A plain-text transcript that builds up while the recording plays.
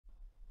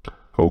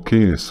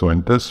Okay, so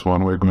in this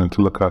one, we're going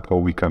to look at how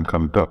we can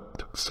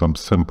conduct some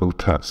simple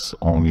tests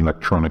on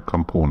electronic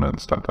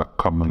components that are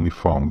commonly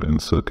found in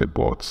circuit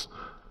boards.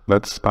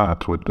 Let's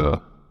start with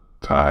the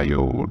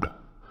diode.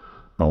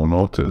 Now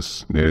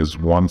notice there's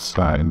one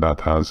side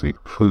that has a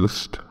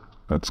first.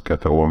 Let's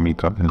get our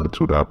meter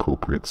into the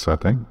appropriate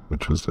setting,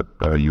 which is the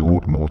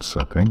diode mode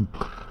setting.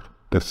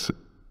 This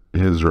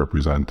is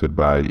represented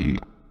by a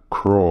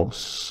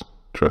cross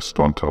just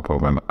on top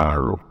of an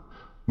arrow.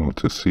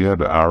 Notice here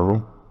the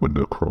arrow with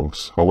the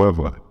cross.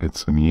 However,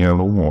 it's in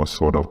yellow or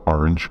sort of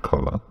orange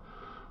color,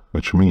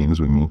 which means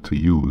we need to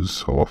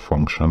use our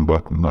function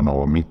button on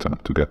our meter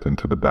to get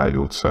into the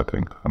diode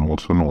setting. And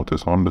also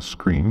notice on the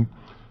screen,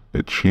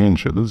 it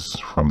changes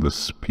from the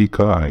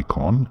speaker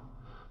icon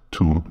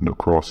to the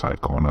cross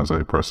icon as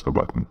I press the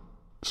button.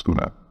 Let's do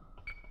that.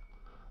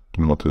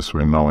 Notice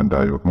we're now in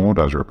diode mode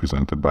as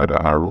represented by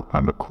the arrow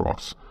and the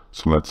cross.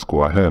 So let's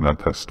go ahead and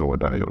test our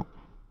diode.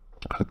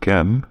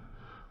 Again,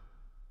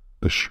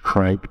 the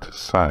striped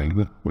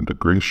side with the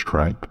gray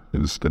stripe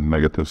is the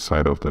negative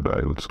side of the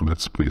diode. So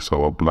let's place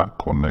our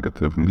black or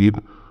negative lead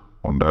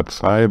on that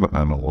side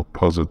and our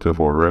positive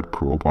or red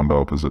probe on the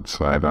opposite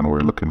side. And we're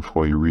looking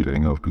for a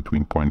reading of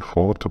between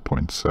 0.4 to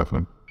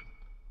 0.7.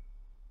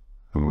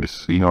 And we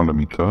see on the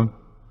meter,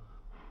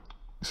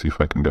 see if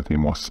I can get a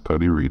more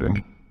steady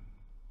reading,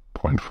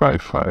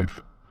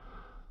 0.55.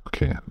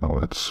 Okay, now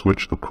let's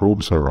switch the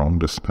probes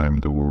around. This time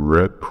the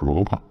red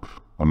probe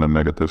on the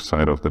negative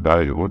side of the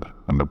diode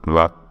and the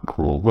black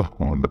probe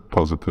on the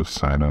positive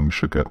side, and we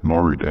should get no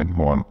reading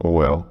or an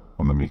OL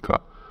on the meter.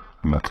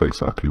 And that's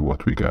exactly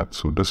what we get.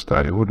 So this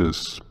diode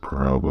is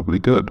probably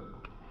good.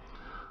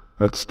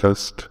 Let's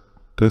test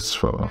this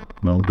fella.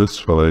 Now this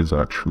fella is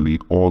actually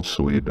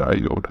also a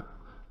diode.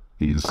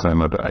 He's a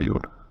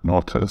diode.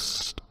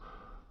 Notice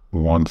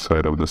one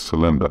side of the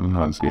cylinder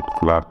has a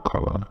black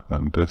color,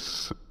 and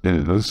this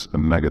is the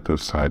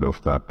negative side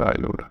of that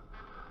diode.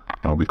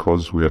 Now,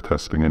 because we are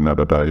testing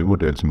another diode,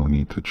 there's no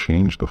need to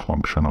change the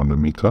function on the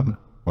meter,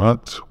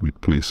 but we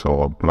place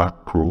our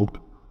black probe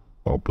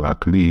or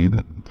black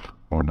lead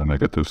on the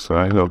negative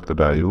side of the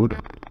diode.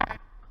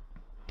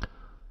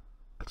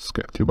 Let's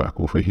get you back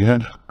over here,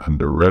 and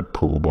the red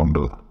probe on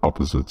the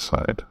opposite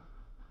side.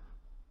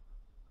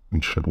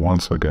 We should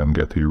once again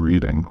get a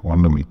reading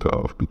on the meter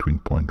of between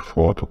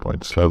 0.4 to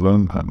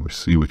 0.7, and we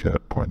see we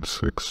get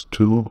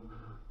 0.62.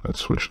 Let's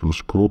switch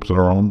those probes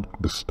around,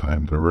 this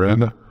time the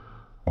red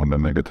on the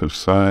negative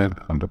side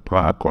and the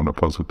black on the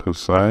positive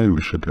side.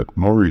 We should get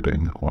no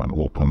reading on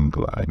open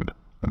line,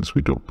 as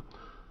we do.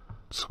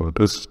 So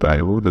this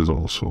diode is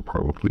also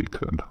probably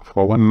good.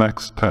 For our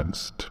next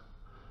test,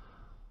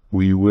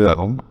 we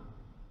will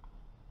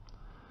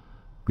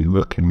be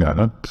looking at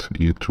a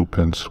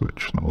 2-pin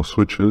switch. Now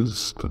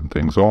switches turn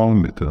things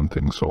on, they turn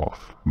things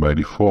off. By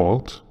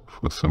default,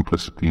 for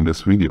simplicity in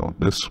this video,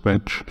 this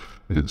switch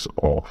is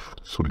off,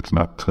 so it's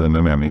not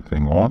turning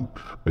anything on,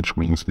 which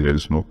means there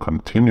is no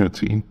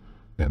continuity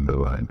in the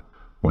line.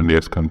 When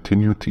there's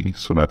continuity,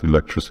 so that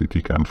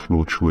electricity can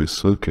flow through a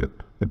circuit,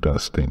 it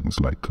does things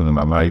like turn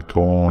a light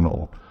on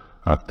or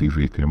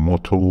activate a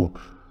motor,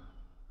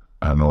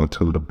 and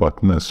until the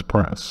button is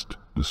pressed,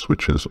 the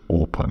switch is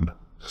open.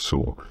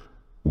 So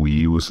we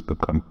use the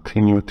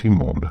continuity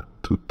mode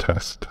to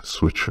test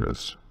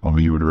switches. And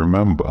you would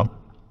remember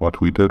what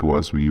we did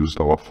was we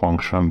used our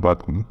function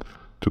button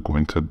to go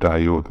into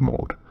diode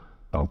mode.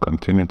 Now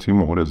continuity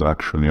mode is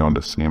actually on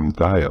the same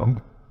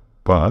dial,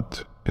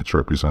 but it's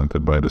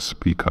represented by the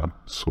speaker.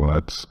 So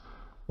let's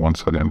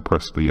once again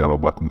press the yellow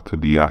button to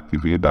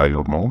deactivate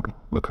diode mode.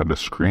 Look at the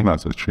screen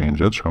as it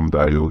changes from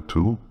diode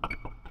to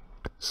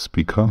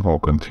speaker or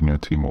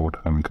continuity mode,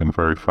 and we can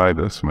verify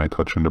this by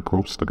touching the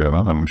probes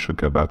together, and we should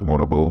get that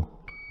audible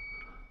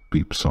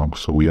beep song.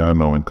 So we are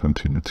now in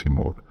continuity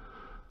mode.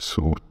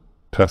 So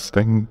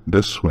testing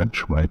this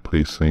switch by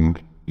placing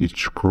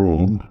each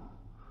probe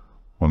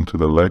onto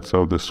the legs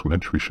of the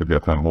switch, we should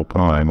get an open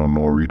line or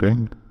no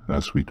reading,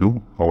 as we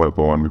do.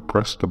 However, when we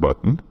press the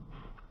button,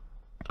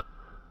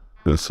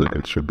 the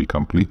circuit should be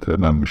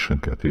completed and we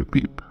should get a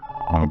beep.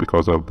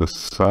 Because of the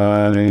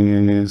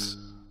size,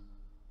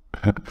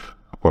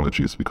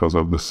 apologies, because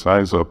of the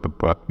size of the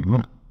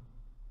button,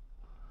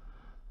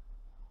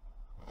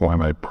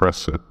 when I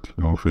press it,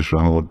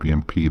 vision would be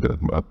impeded,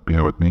 but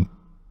bear with me.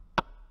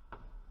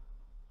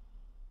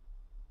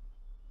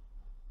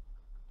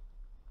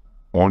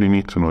 All you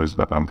need to know is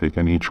that I'm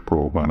taking each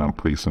probe and I'm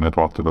placing it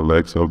onto the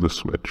legs of the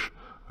switch,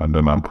 and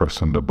then I'm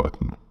pressing the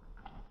button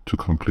to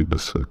complete the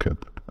circuit.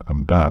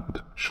 And that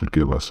should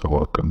give us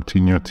our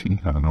continuity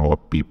and our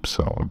beep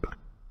sound.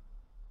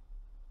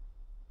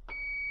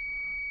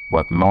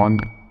 Button on,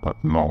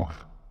 button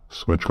off.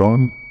 Switch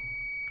on,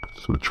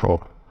 switch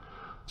off.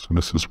 So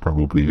this is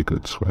probably a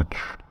good switch.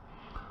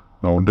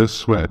 Now this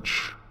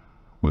switch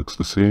works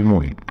the same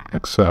way,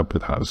 except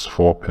it has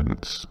 4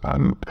 pins,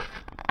 and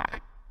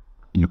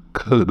you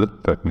could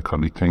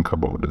technically think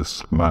about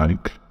this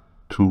like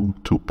two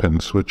 2-pin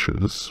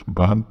switches,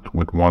 but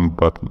with one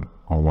button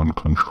or one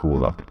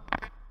controller.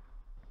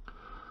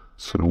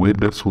 So the way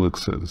this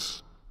works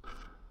is,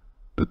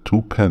 the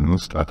two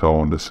pins that are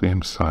on the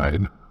same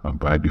side are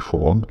by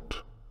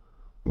default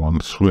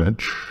one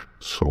switch,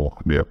 so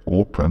they're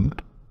open,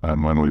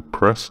 and when we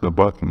press the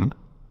button,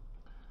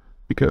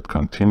 we get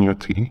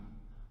continuity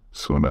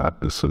so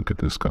that the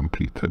circuit is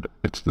completed.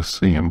 It's the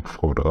same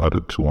for the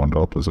other two on the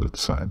opposite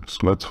side.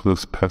 So let's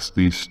first test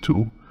these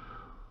two.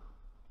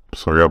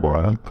 Sorry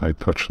about that, I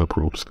touched the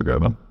probes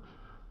together.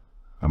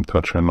 I'm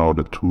touching now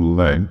the two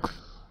legs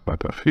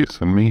that are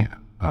facing me,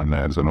 and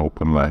there's an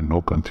open line,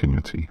 no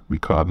continuity,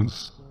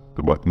 because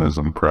the button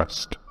isn't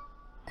pressed.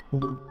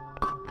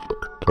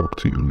 Talk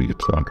to you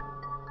later.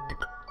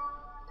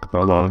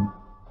 Come on.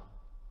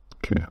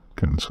 Okay,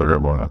 sorry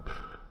about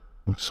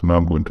that. So now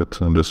I'm going to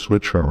turn the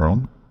switch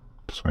around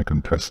so I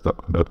can test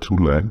the two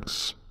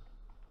legs.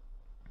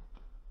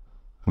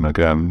 And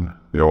again,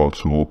 they're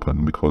also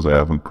open because I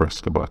haven't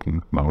pressed the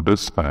button. Now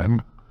this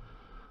time,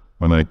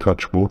 when I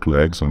touch both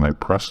legs and I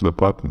press the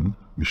button,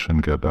 we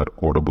shouldn't get that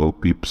audible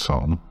beep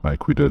sound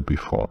like we did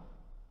before,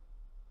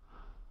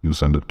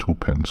 using the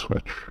 2-pin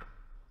switch.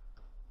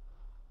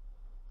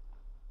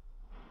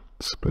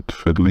 It's a bit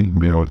fiddly,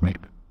 bear with me.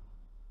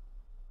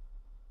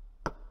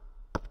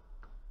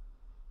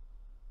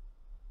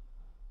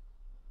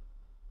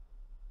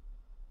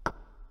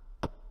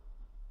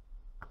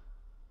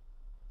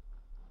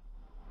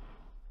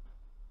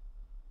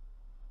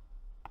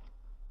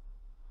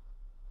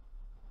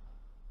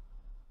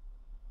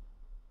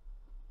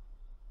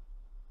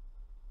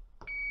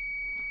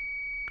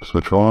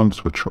 Switch on,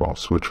 switch off,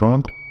 switch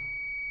on,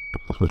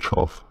 switch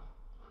off.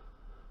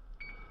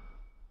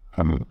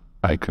 And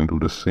I can do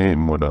the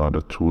same with the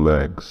other two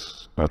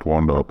legs that were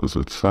on the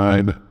opposite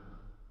side.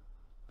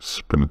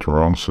 Spin it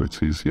around so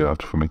it's easier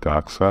for me to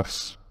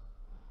access.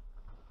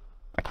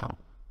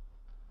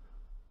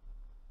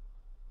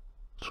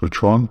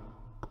 Switch on,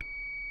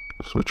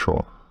 switch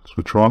off,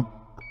 switch on,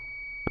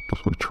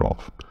 switch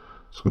off.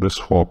 So this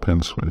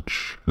 4-pin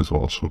switch is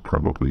also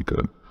probably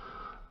good.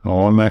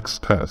 Our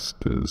next test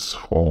is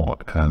for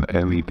an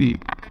LED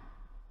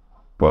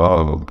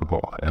bulb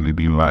or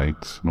LED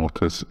light.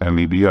 Notice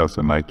LED as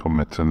a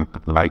light-emitting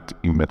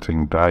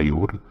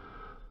diode.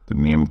 The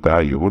name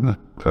diode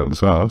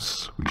tells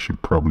us we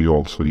should probably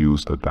also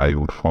use the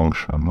diode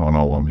function on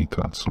our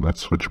meter. So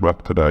let's switch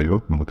back to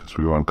diode. Notice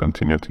we want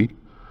continuity,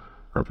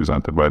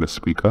 represented by the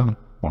speaker.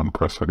 One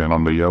press again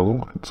on the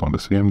yellow, it's on the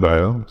same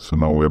dial, so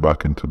now we're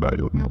back into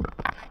diode mode.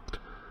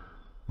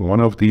 One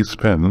of these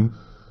pins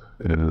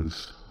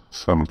is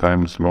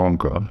sometimes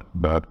longer.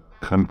 That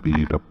can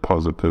be the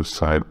positive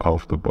side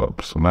of the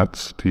bulb. So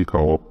let's take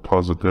our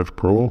positive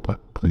probe,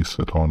 place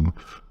it on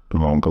the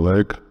longer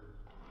leg,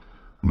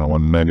 and our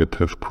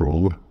negative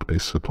probe,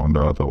 place it on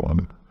the other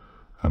one.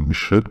 And we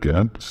should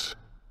get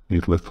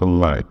a little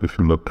light if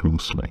you look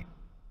closely.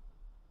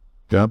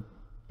 Yeah,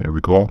 there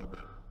we go.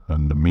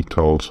 And the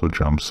meter also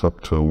jumps up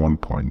to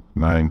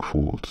 1.9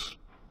 volts.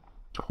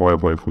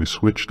 However, if we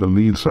switch the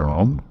leads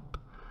around,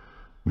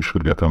 we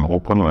should get an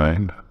open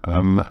line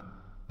and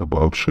the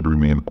bulb should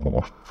remain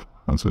off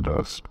as it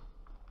does.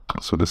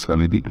 So this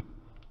LED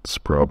is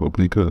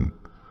probably good.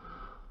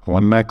 Our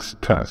next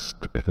test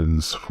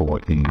is for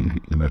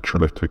an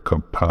electrolytic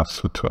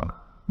capacitor.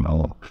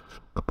 Now,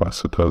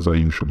 capacitors are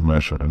usually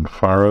measured in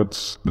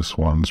farads. This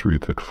one's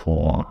rated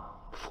for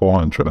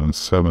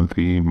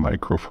 470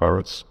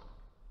 microfarads.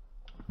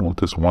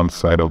 Notice one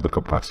side of the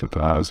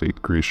capacitor has a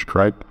gray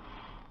stripe.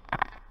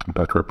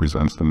 That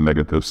represents the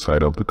negative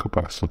side of the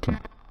capacitor.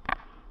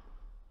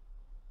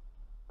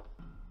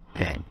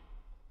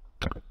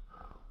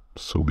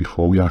 So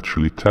before we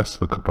actually test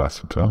the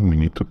capacitor, we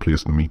need to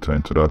place the meter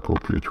into the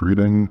appropriate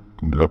reading,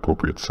 in the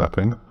appropriate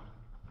setting,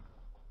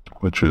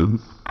 which is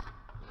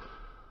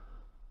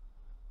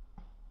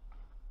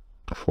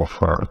 4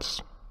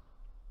 farads.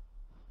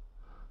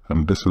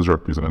 And this is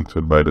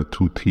represented by the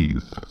two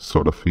T's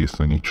sort of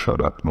facing each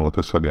other.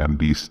 Notice again,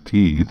 these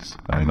T's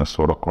are in a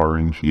sort of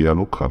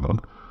orange-yellow color.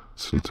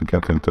 So to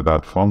get into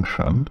that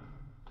function,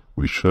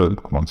 we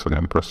should once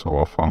again press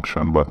our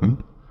function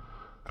button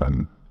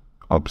and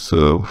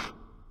observe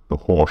the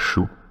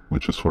horseshoe,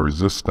 which is for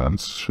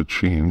resistance, should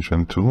change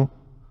into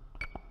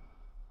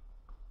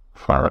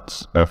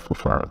farads, F for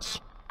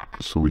farads.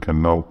 So we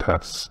can now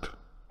test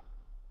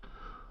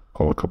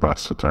our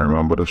capacitor.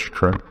 Remember, the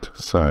striped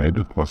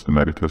side was the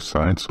negative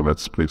side, so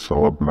let's place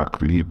our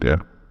black lead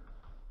there.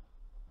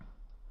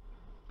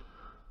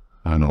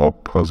 And our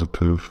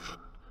positive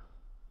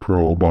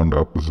probe on the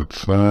opposite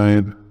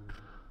side.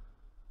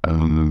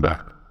 And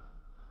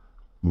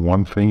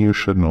one thing you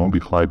should know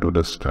before I do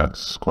this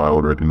test, because I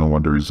already know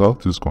what the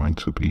result is going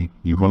to be,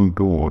 even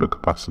though the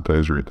capacitor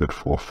is rated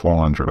for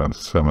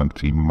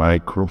 470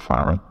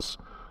 microfarads,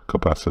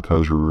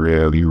 capacitors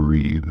rarely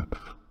read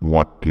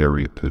what they're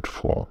rated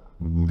for.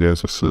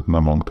 There's a certain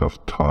amount of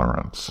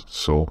tolerance.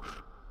 So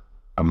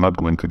I'm not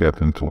going to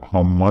get into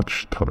how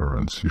much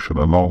tolerance you should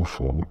allow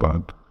for,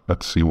 but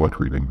let's see what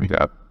reading we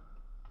get.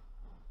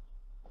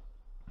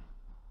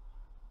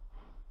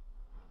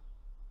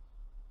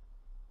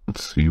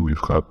 Let's see,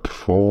 we've got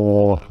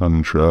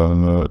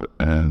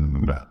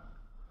 470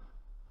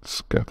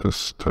 Let's get this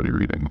study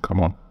reading. Come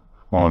on.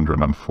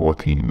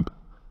 414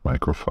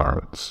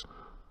 microfarads,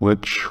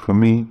 which for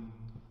me,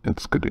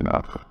 it's good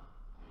enough.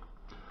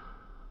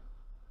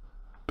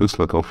 This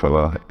little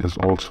fella is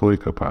also a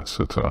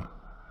capacitor.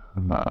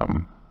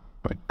 My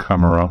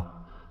camera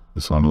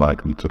is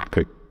unlikely to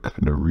pick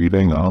the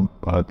reading up,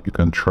 but you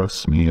can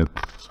trust me,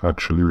 it's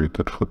actually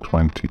rated for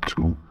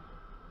 22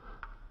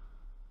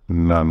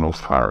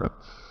 nanofarads.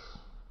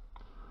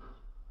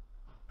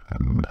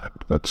 And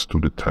let's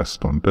do the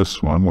test on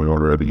this one. We're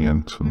already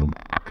into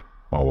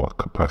our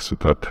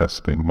capacitor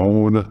testing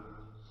mode.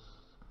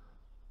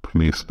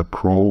 Place the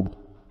probes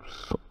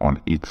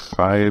on each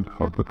side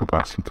of the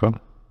capacitor.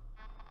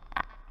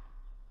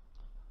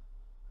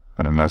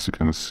 And as you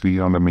can see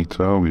on the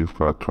meter, we've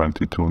got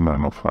 22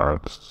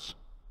 nanofarads.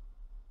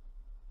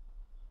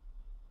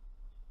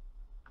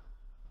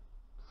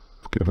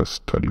 Give a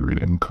study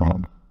reading, come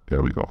on.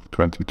 There we go,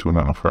 22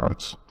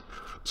 nanofarads.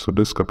 So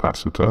this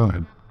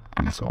capacitor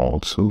is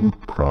also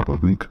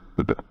probably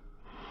good.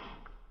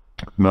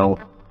 Now,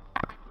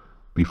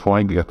 before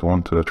I get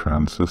on to the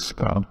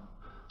transistor,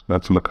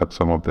 let's look at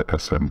some of the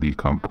SMD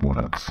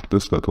components.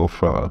 This little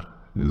fella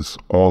is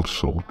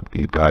also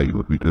a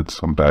diode. We did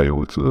some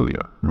diodes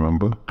earlier.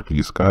 Remember?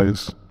 These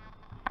guys?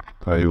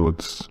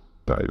 Diodes.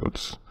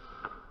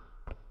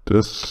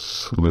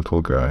 This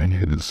little guy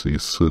is a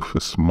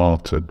surface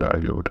mounted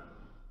diode.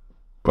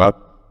 But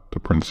the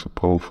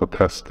principle for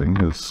testing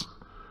is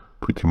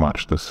pretty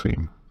much the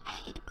same.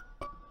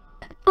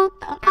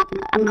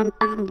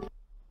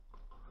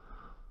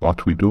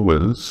 What we do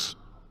is,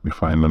 we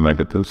find the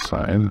negative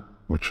side,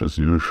 which is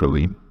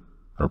usually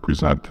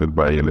represented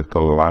by a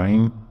little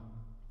line.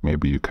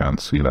 Maybe you can't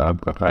see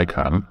that, but I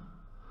can.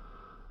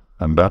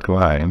 And that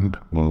line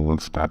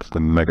that's the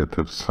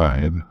negative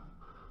side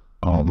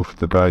of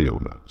the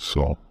diode.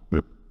 So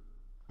we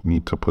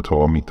need to put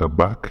our meter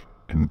back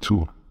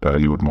into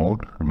diode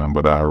mode.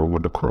 Remember the arrow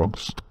with the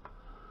cross?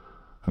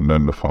 And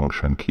then the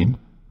function key.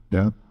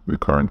 Yeah, we're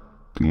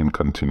currently in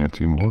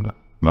continuity mode.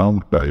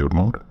 Now diode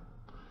mode.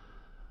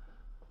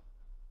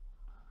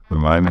 The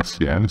line is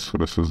here, so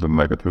this is the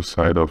negative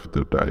side of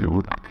the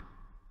diode.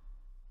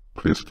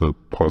 Place the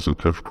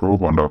positive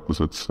probe on the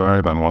opposite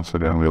side, and once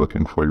again we're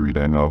looking for a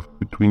reading of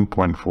between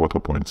 0.4 to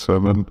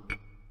 0.7.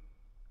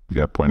 We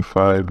get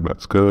 0.5,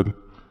 that's good.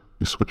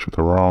 We switch it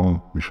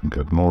around, we should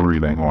get no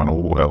reading on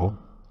OL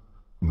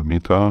on the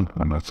meter,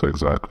 and that's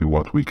exactly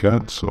what we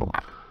get, so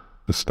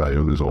this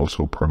diode is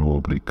also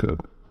probably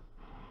good.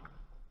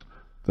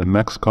 The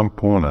next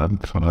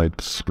component,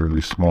 it's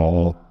really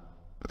small.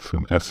 It's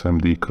an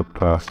SMD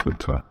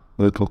capacitor,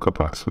 little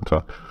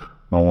capacitor.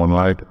 Now,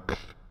 unlike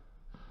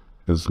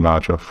his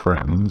larger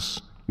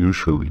friends,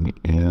 usually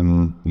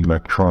in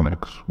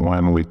electronics,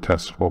 when we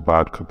test for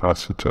bad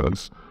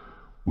capacitors,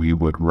 we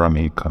would run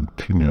a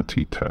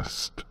continuity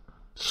test.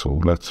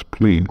 So let's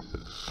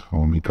place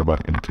our meter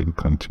back into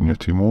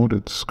continuity mode.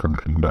 It's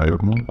currently in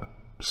diode mode.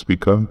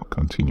 Speaker,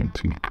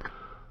 continuity.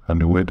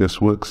 And the way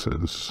this works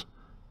is,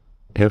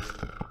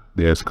 if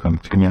there's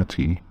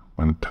continuity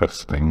when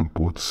testing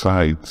both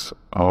sides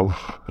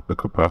of the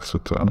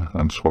capacitor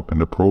and swapping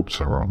the probes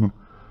around,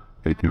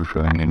 it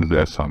usually means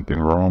there's something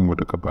wrong with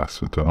the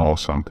capacitor, or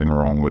something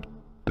wrong with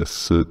the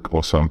circuit,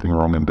 or something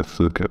wrong in the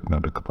circuit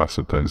that the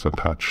capacitor is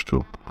attached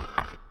to.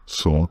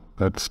 So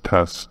let's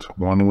test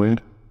one way.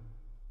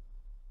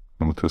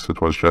 Notice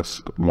it was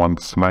just one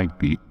slight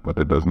beep, but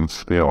it doesn't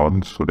stay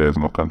on, so there's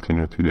no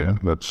continuity there.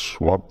 Let's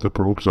swap the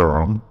probes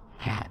around.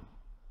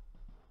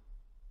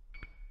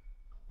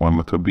 One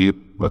little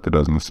beep, but it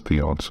doesn't stay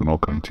on, so no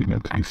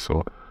continuity.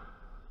 So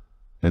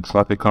it's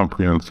not a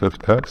comprehensive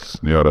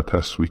test. The other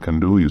tests we can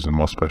do using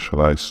more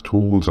specialized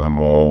tools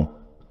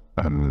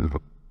and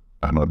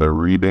other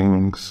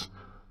readings.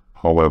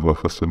 However,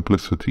 for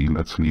simplicity,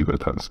 let's leave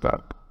it as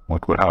that.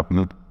 What would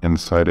happen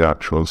inside the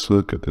actual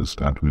circuit is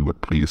that we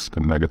would place the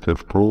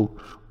negative probe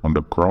on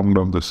the ground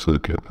of the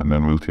circuit, and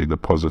then we'll take the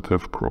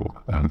positive probe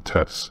and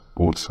test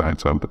both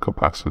sides of the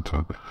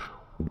capacitor.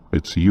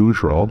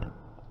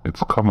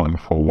 It's common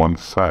for one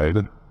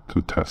side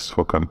to test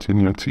for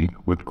continuity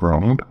with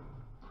ground.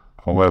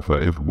 However,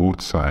 if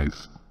both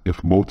sides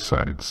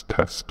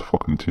test for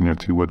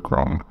continuity with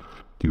ground,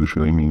 it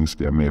usually means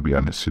there may be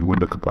an issue with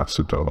the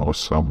capacitor or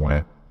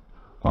somewhere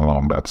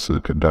along that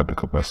circuit that the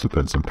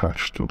capacitor is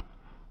attached to.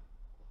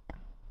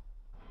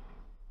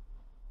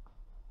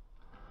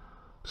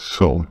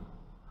 So,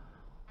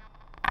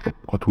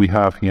 what we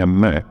have here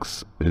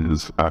next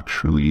is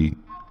actually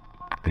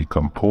a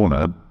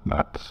component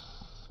that's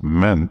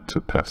meant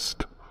to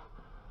test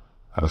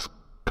as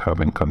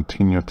having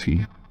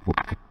continuity.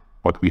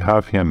 What we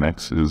have here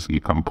next is a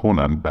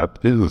component that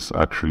is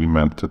actually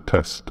meant to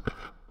test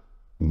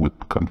with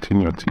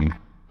continuity.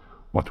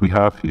 What we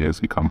have here is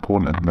a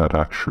component that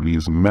actually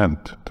is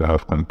meant to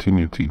have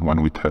continuity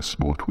when we test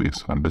both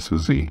ways, and this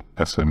is a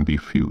SMD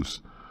fuse.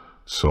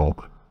 So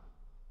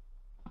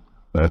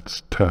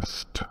let's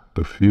test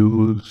the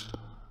fuse.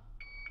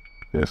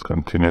 There's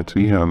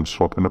continuity, and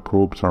swapping the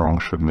probes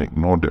around should make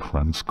no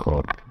difference,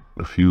 because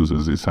the fuse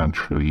is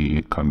essentially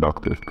a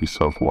conductive piece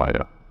of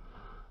wire.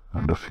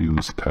 and the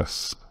fuse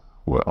tests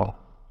well.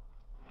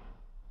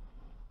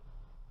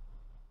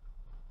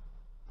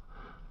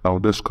 Now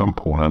this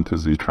component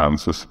is the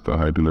transistor.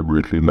 I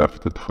deliberately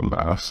left it for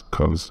last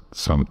because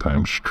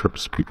sometimes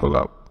trips people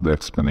up, the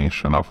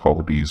explanation of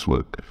how these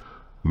work.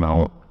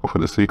 Now, for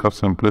the sake of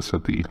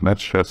simplicity,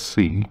 let's just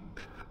see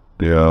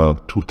there are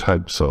two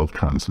types of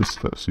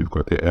transistors. You've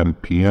got the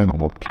NPN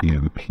or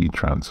PNP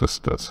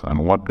transistors.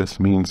 And what this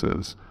means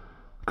is,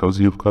 because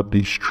you've got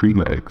these three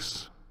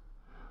legs,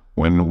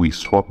 when we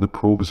swap the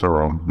probes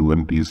around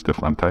doing these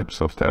different types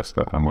of tests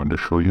that I'm going to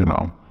show you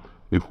now,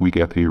 if we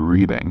get a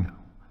reading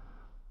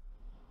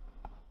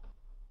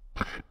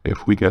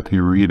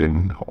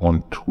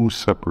on two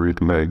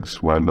separate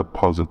legs while the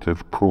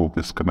positive probe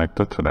is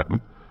connected to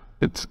them,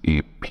 it's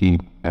a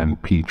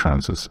PNP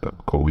transistor,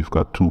 because we've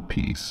got two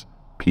P's,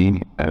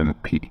 P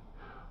and P.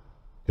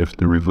 If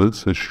the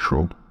reverse is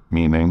true,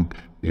 meaning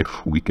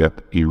if we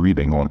get a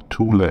reading on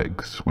two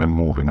legs when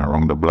moving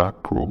around the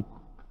black probe,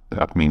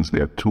 that means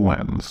there are two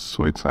ends,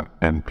 so it's an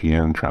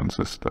NPN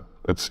transistor.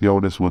 Let's see how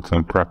this works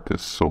in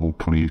practice, so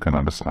hopefully you can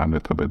understand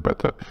it a bit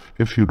better,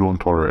 if you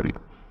don't already.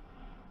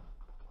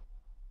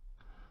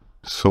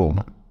 So,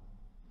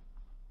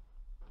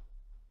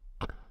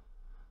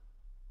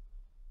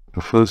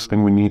 the first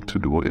thing we need to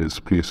do is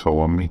place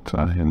our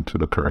meter into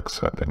the correct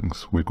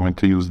settings. We're going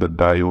to use the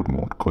diode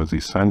mode because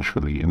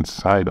essentially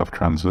inside of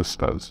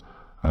transistors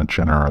are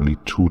generally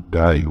two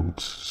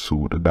diodes.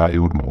 So the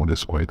diode mode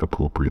is quite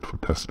appropriate for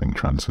testing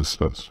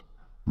transistors.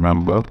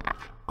 Remember,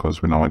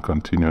 because we're now in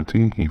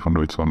continuity, even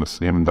though it's on the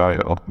same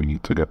dial, we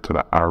need to get to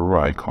the arrow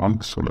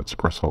icon. So let's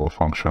press our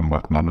function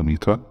button on the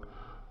meter,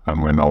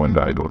 and we're now in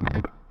diode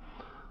mode.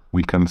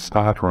 We can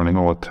start running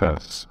our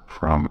tests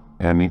from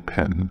any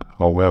pin.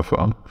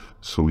 However,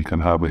 so we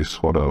can have a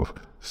sort of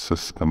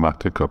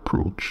systematic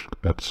approach,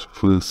 let's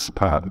first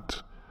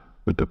start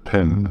with the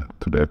pin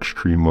to the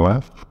extreme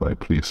left by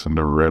placing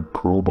the red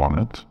probe on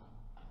it,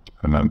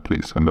 and then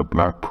placing the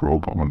black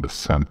probe on the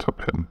center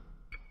pin.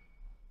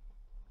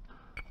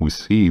 We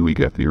see we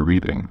get a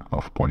reading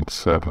of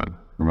 0.7.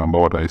 Remember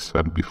what I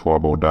said before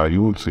about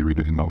diodes, a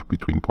reading of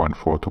between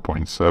 0.4 to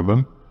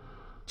 0.7.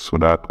 So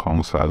that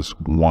counts as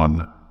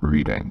one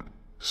reading.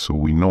 So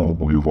we know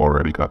we've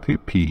already got a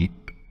P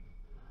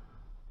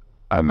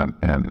and an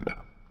N.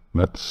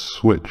 Let's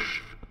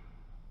switch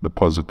the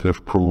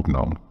positive probe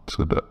now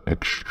to the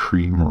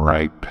extreme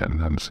right pin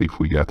and see if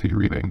we get a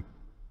reading.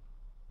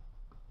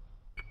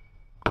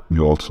 We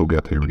also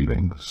get a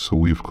reading. So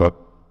we've got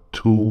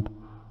two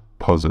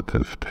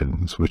positive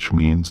pins, which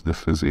means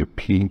this is a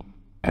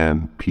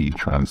PNP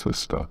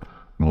transistor.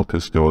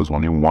 Notice there was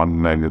only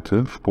one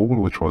negative pole,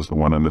 which was the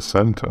one in the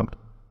center,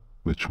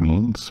 which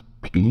means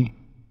P,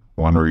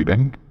 one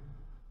reading,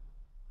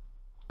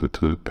 the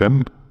third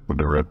pin with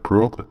the red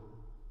probe,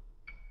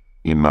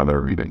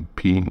 another reading,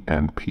 P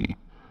and P.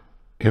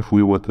 If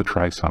we were to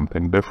try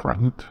something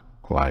different,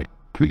 like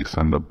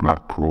placing the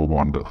black probe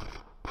on the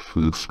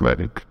first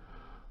leg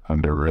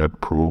and the red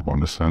probe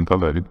on the center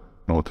leg,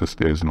 notice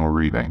there is no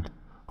reading.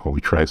 Or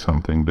we try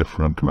something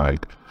different,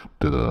 like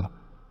the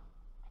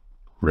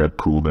red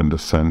probe in the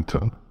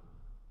center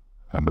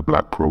and the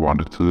black probe on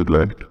the third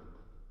leg,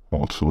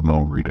 also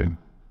no reading.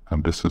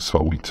 And this is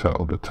how we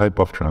tell the type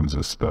of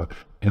transistor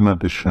in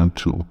addition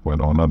to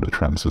whether or not the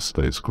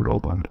transistor is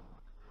grounded.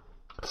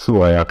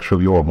 So I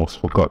actually almost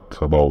forgot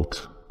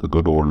about the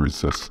good old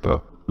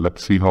resistor.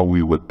 Let's see how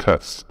we would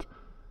test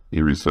a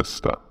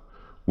resistor.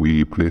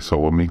 We place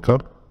our meter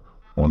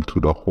onto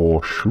the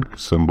horseshoe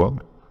symbol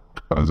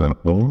as in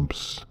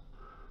ohms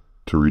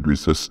to read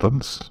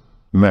resistance.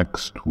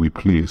 Next, we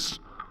place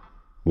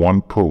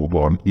one probe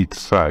on each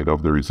side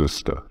of the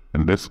resistor.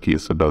 In this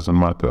case, it doesn't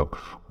matter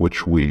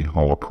which way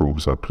our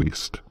probes are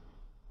placed.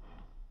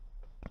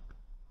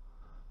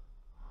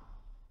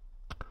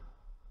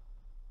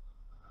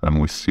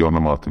 And we see on the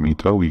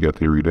multimeter, we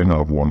get a reading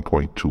of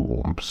 1.2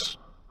 ohms.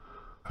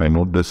 I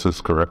know this is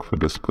correct for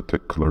this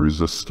particular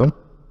resistor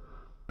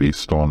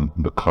based on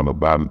the color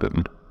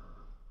banding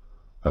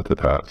that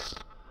it has.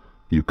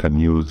 You can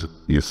use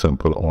a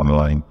simple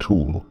online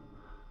tool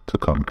to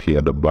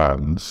compare the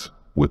bands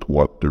with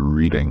what the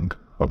reading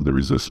of the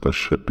resistor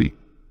should be.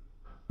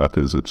 That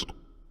is its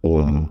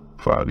own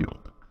value.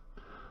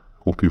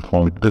 Hope you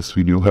found this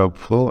video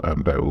helpful,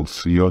 and I will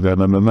see you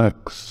again in the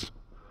next.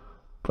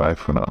 Bye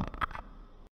for now.